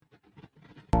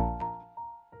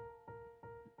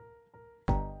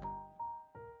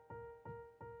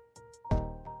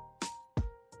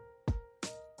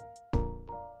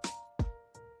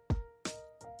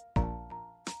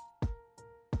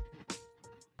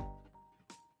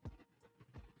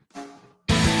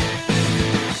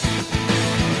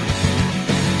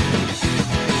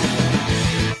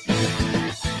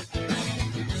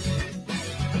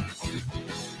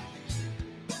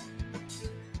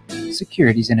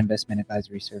securities and investment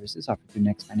advisory services offered through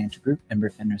Next Financial Group, member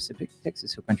FINRA SIPC,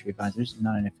 Texas Hill Country Advisors, and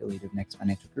not an affiliate of Next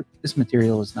Financial Group. This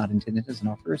material is not intended as an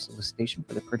offer or solicitation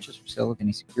for the purchase or sale of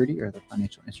any security or other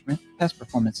financial instrument. Past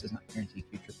performance does not guarantee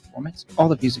future performance. All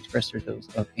the views expressed are those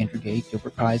of Andrew Gay,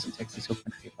 Gilbert Pies, and Texas Hill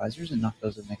Country Advisors, and not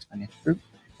those of Next Financial Group.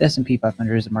 The S&P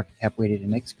 500 is a market cap weighted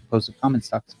index composed of common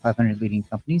stocks of 500 leading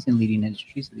companies and leading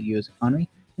industries of the U.S. economy,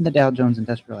 and the Dow Jones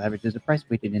Industrial Average is a price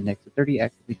weighted index of 30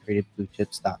 actively traded blue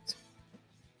chip stocks.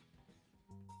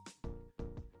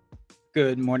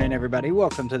 Good morning, everybody.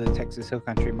 Welcome to the Texas Hill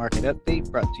Country Market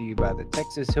Update, brought to you by the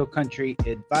Texas Hill Country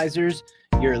Advisors,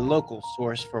 your local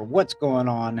source for what's going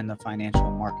on in the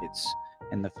financial markets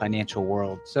and the financial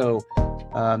world. So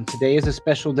today is a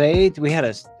special day. We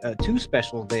had two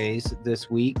special days this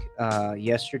week,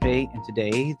 yesterday and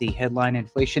today. The headline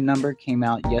inflation number came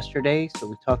out yesterday, so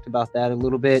we talked about that a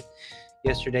little bit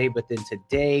yesterday, but then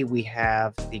today we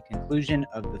have the conclusion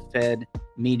of the Fed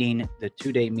meeting, the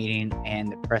two-day meeting,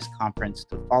 and the press conference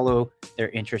to follow their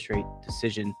interest rate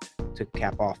decision to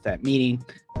cap off that meeting.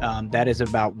 That is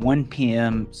about 1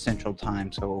 p.m. Central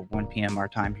Time, so 1 p.m. our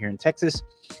time here in Texas,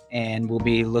 and we'll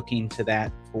be looking to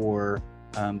that for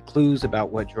clues about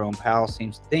what Jerome Powell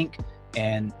seems to think,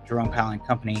 and Jerome Powell and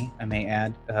company, I may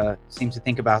add, seems to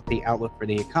think about the outlook for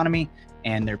the economy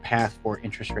and their path for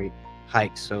interest rate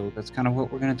hikes. So that's kind of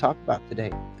what we're going to talk about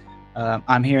today.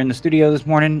 I'm here in the studio this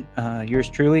morning. Yours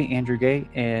truly, Andrew Gay,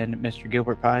 and Mr.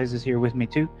 Gilbert Pies is here with me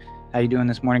too. How you doing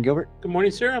this morning, Gilbert? Good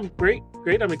morning, sir. I'm great.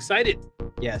 I'm excited.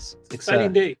 Yes, it's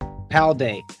exciting day. Powell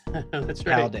Day. That's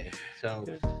right. Powell Day. So,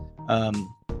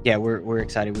 yeah, we're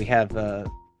excited. We have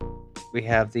the I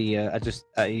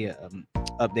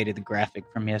updated the graphic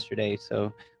from yesterday,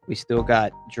 so we still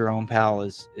got Jerome Powell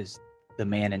is the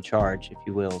man in charge, if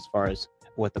you will, as far as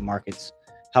what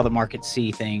how the markets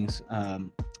see things.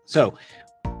 So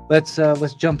let's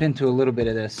jump into a little bit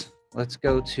of this. Let's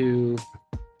go to.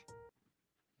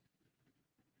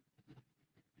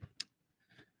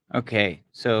 Okay,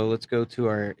 so let's go to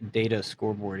our data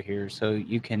scoreboard here. So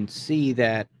you can see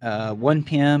that 1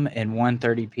 p.m. and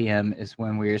 1:30 p.m. is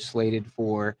when we are slated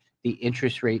for the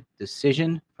interest rate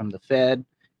decision from the Fed,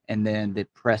 and then the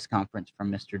press conference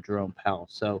from Mr. Jerome Powell.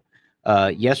 So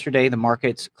yesterday, the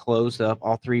markets closed up.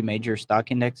 All three major stock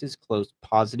indexes closed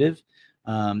positive,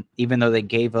 even though they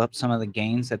gave up some of the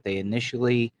gains that they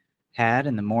initially had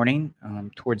in the morning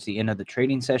towards the end of the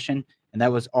trading session. And that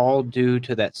was all due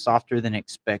to that softer than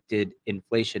expected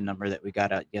inflation number that we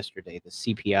got out yesterday, the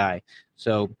CPI.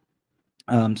 So,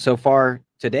 so far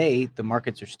today, the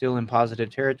markets are still in positive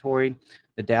territory.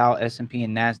 The Dow, S&P,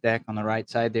 and NASDAQ on the right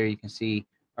side there, you can see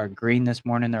are green this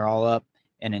morning. They're all up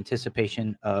in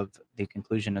anticipation of the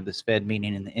conclusion of this Fed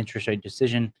meeting and the interest rate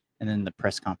decision, and then the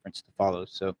press conference to follow.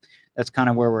 So that's kind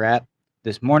of where we're at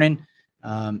this morning,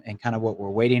 and kind of what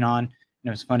we're waiting on. And it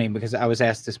was funny because I was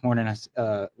asked this morning,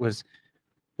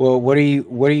 well, what are you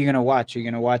going to watch? Are you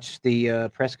going to watch the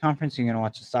press conference? Or are you going to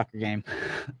watch the soccer game?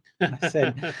 I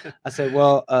said,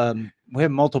 well, we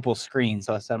have multiple screens,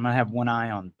 so I said I'm going to have one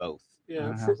eye on both.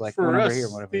 Yeah, I was like, for one us, over here,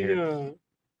 one over here.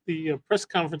 The press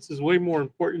conference is way more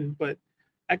important, but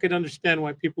I could understand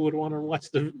why people would want to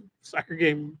watch the soccer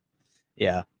game.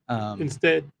 Yeah,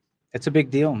 instead. It's a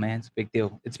big deal, man. It's a big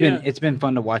deal. It's been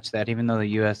fun to watch that, even though the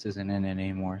U.S. isn't in it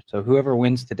anymore. So whoever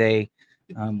wins today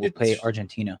will play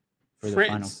Argentina for the final.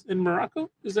 France and Morocco?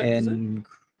 Is it?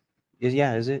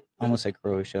 Is it? Almost like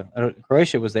Croatia.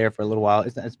 Croatia was there for a little while.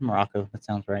 It's Morocco. That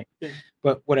sounds right. Yeah.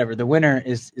 But whatever. The winner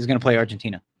is going to play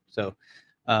Argentina. So,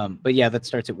 but yeah, that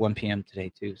starts at 1 p.m.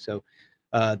 today too. So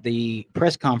the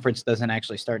press conference doesn't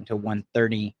actually start until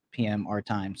 1:30 p.m. our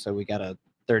time. So we got a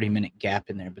 30-minute gap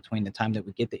in there between the time that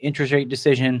we get the interest rate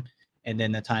decision and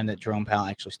then the time that Jerome Powell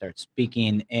actually starts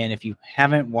speaking. And if you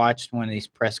haven't watched one of these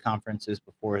press conferences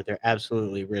before, they're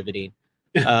absolutely riveting.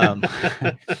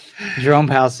 Jerome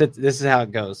Powell this is how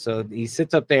it goes. So he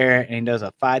sits up there and he does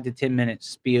a 5 to 10 minute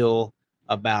spiel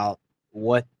about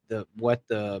to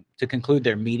conclude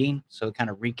their meeting. So it kind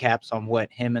of recaps on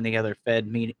what him and the other Fed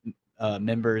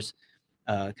members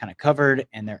kind of covered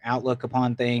and their outlook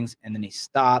upon things. And then he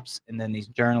stops, and then these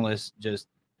journalists just,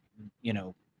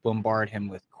 bombard him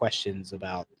with questions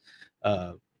about,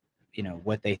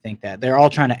 what they think, that they're all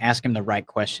trying to ask him the right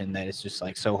question that is just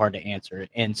like so hard to answer.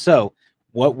 And so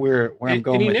I'm going and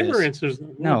with he this. never answers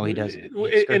them. No, he doesn't.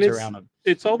 He skirts around them.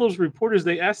 It's all those reporters.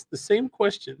 They ask the same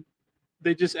question.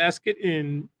 They just ask it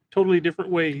in totally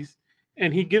different ways.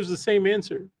 And he gives the same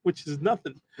answer, which is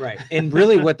nothing. Right. And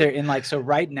really what they're in, like, so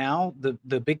right now,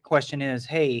 the big question is,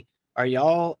 hey, are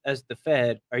y'all, as the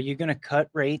Fed, are you going to cut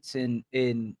rates in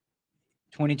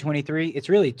 2023? It's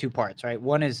really two parts, right?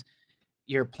 One is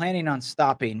you're planning on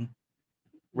stopping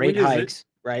rate When is it? hikes,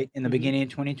 right, in the Mhm. beginning of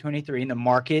 2023, and the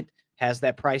market has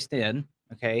that priced in,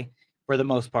 okay, for the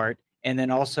most part. And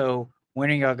then also,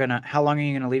 how long are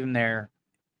you gonna leave them there?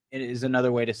 It is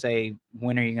another way to say,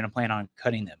 when are you gonna plan on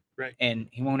cutting them? Right. And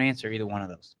he won't answer either one of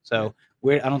those. Yeah. So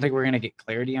I don't think we're gonna get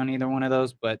clarity on either one of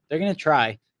those, but they're gonna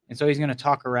try. And so he's gonna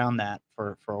talk around that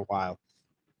for a while.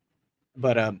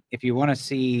 But if you want to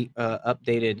see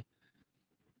updated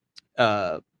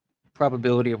uh,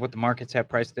 probability of what the markets have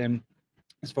priced in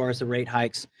as far as the rate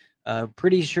hikes,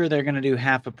 pretty sure they're going to do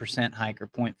 0.5% hike or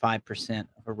 0.5%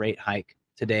 of a rate hike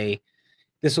today.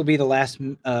 This will be the last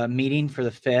meeting for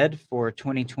the Fed for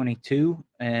 2022,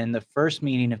 and the first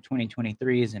meeting of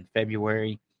 2023 is in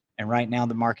February. And right now,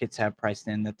 the markets have priced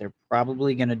in that they're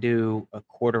probably going to do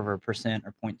 0.25%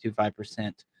 or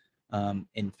 0.25%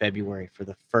 in February for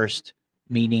the first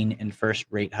meeting and first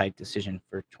rate hike decision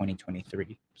for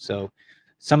 2023. So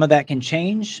some of that can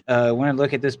change. I want to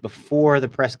look at this before the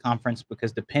press conference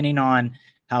because depending on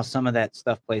how some of that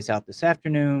stuff plays out this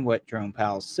afternoon, what Jerome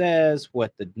Powell says,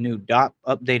 what the new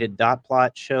updated dot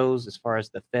plot shows as far as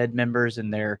the Fed members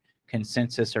and their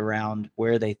consensus around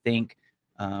where they think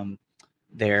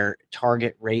their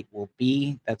target rate will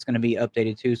be. That's going to be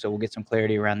updated too, so we'll get some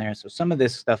clarity around there. So some of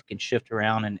this stuff can shift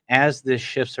around, and as this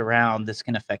shifts around, this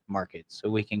can affect markets. So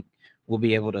we'll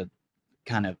be able to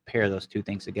kind of pair those two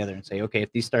things together and say, okay,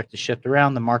 if these start to shift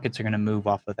around, the markets are going to move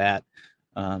off of that.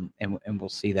 And we'll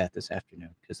see that this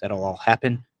afternoon because that'll all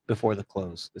happen before the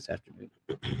close this afternoon.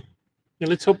 Yeah,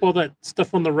 let's hope all that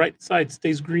stuff on the right side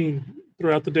stays green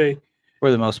throughout the day. For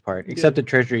the most part, except the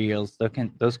treasury yields,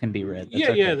 those can be red. That's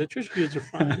okay. The treasury yields are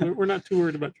fine. We're not too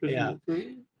worried about treasury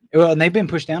yields. Well, and they've been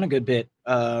pushed down a good bit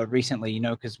recently,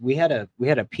 because we had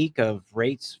a peak of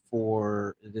rates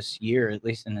for this year, at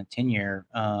least in the 10-year.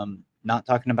 Not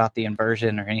talking about the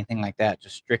inversion or anything like that,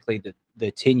 just strictly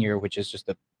the 10-year, which is just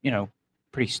a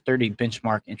pretty sturdy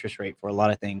benchmark interest rate for a lot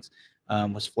of things.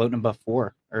 Was floating above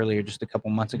 4 earlier, just a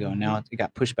couple months ago, and now it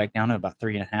got pushed back down to about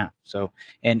 3.5. So,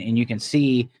 and you can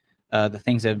see the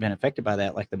things that have been affected by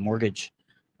that, like the mortgage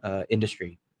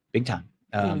industry, big time.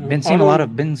 Been seeing a lot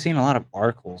of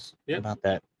articles about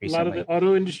that recently. A lot of the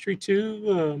auto industry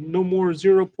too. No more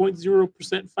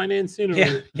 0.0% financing or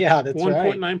that's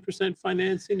 1.9%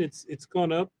 financing. It's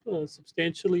gone up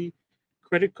substantially.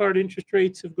 Credit card interest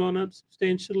rates have gone up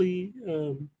substantially.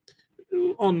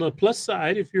 On the plus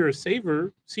side, if you're a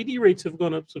saver, CD rates have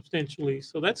gone up substantially,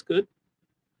 so that's good.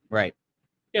 Right.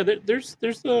 Yeah, there's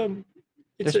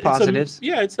positives.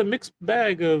 It's a mixed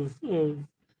bag of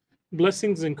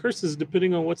blessings and curses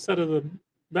depending on what side of the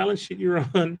balance sheet you're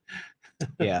on.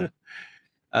 Yeah.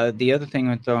 The other thing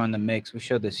we throw in the mix, we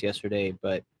showed this yesterday,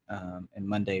 but and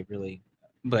Monday really,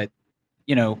 but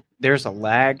there's a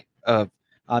lag of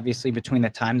obviously between the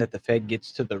time that the Fed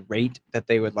gets to the rate that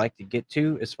they would like to get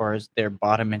to as far as their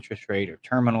bottom interest rate or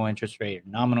terminal interest rate or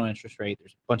nominal interest rate.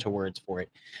 There's a bunch of words for it,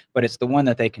 but it's the one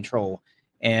that they control.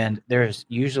 And there's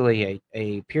usually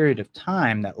a period of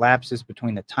time that lapses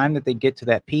between the time that they get to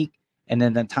that peak and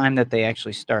then the time that they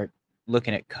actually start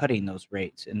looking at cutting those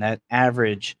rates. And that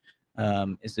average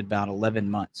is about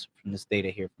 11 months from this data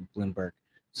here from Bloomberg.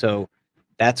 So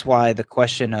that's why the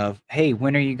question of, hey,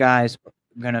 when are you guys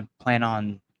going to plan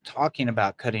on talking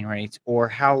about cutting rates, or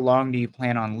how long do you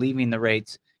plan on leaving the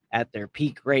rates at their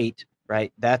peak rate,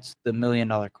 right? That's the $1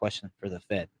 million question for the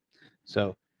Fed.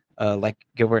 So like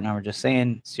Gilbert and I were just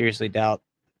saying, seriously doubt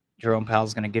Jerome Powell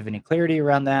is going to give any clarity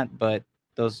around that, but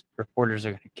those reporters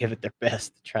are going to give it their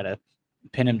best to try to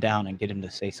pin him down and get him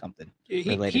to say something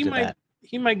related to that.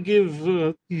 He might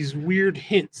give these weird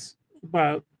hints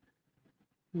about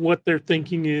what their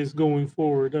thinking is going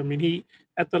forward. I mean, he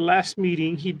at the last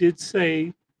meeting, he did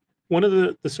say one of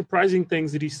the surprising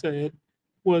things that he said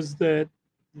was that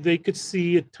they could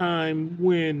see a time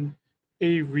when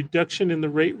a reduction in the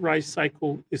rate rise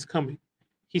cycle is coming.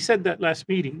 He said that last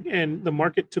meeting, and the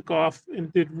market took off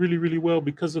and did really, really well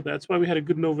because of that. That's why we had a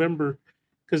good November,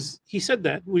 because he said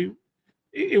that.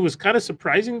 It was kind of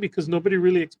surprising because nobody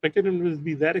really expected him to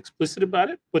be that explicit about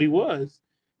it, but he was.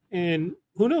 And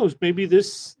who knows, maybe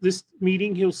this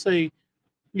meeting he'll say,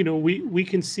 we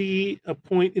can see a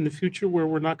point in the future where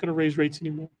we're not going to raise rates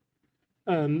anymore.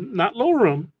 Not lower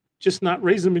them, just not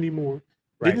raise them anymore.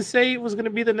 Right. Didn't say it was going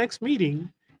to be the next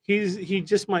meeting. He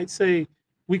just might say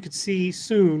we could see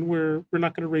soon where we're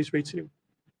not going to raise rates anymore.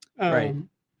 Right.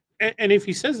 And if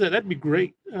he says that, that'd be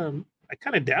great. I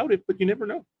kind of doubt it, but you never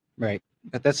know. Right.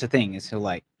 But that's the thing is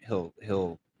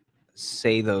he'll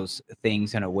say those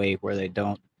things in a way where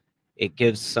it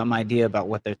gives some idea about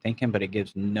what they're thinking, but it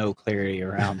gives no clarity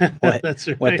around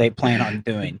what they plan on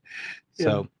doing.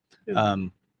 So,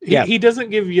 he doesn't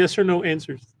give yes or no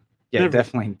answers. Yeah, Never.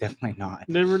 definitely not.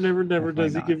 Never Definitely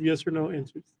does he not. give yes or no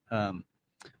answers.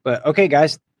 But okay,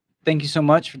 guys, thank you so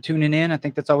much for tuning in. I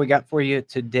think that's all we got for you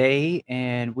today,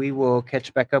 and we will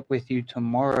catch back up with you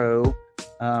tomorrow.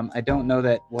 I don't know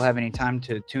that we'll have any time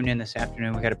to tune in this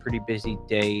afternoon. We got a pretty busy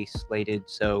day slated,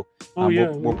 so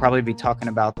we'll probably be talking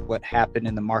about what happened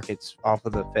in the markets off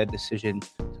of the Fed decision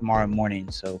tomorrow morning.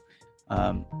 So,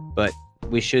 but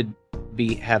we should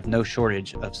have no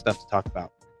shortage of stuff to talk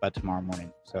about by tomorrow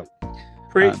morning. So,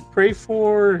 pray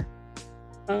for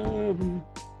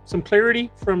some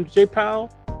clarity from Jay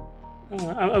Powell.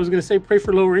 I was going to say pray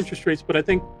for lower interest rates, but I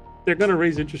think they're going to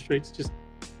raise interest rates.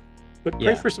 But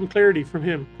pray for some clarity from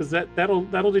him, because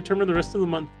that'll determine the rest of the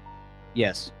month.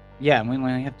 Yes. Yeah, and we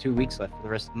only have 2 weeks left for the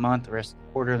rest of the month, the rest of the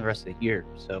quarter, and the rest of the year.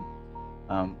 So,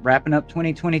 wrapping up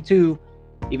 2022,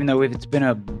 even though it's been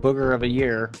a booger of a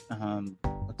year,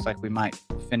 looks like we might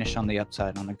finish on the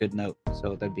upside on a good note.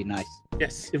 So that'd be nice.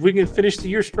 Yes, if we can finish the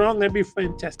year strong, that'd be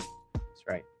fantastic. That's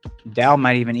right. Dow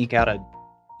might even eke out a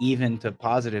even to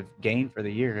positive gain for the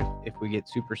year if we get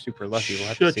super lucky. We'll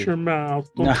have Shut to see. your mouth.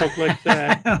 Don't talk like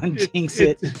that. Jinx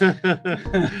it.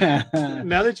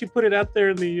 Now that you put it out there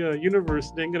in the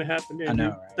universe, it ain't gonna happen. I know,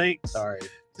 right? Thanks.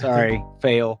 Sorry,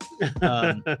 fail.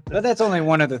 But that's only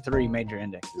one of the 3 major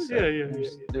indexes. So Yeah.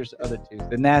 There's other 2.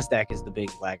 The NASDAQ is the big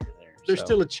lagger there. There's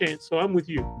still a chance, so I'm with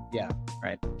you. Yeah,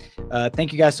 right.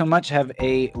 Thank you guys so much. Have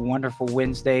a wonderful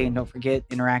Wednesday. And don't forget,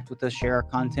 interact with us, share our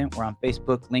content. We're on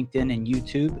Facebook, LinkedIn, and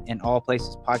YouTube, and all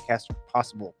places podcasts are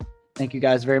possible. Thank you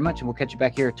guys very much, and we'll catch you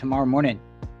back here tomorrow morning.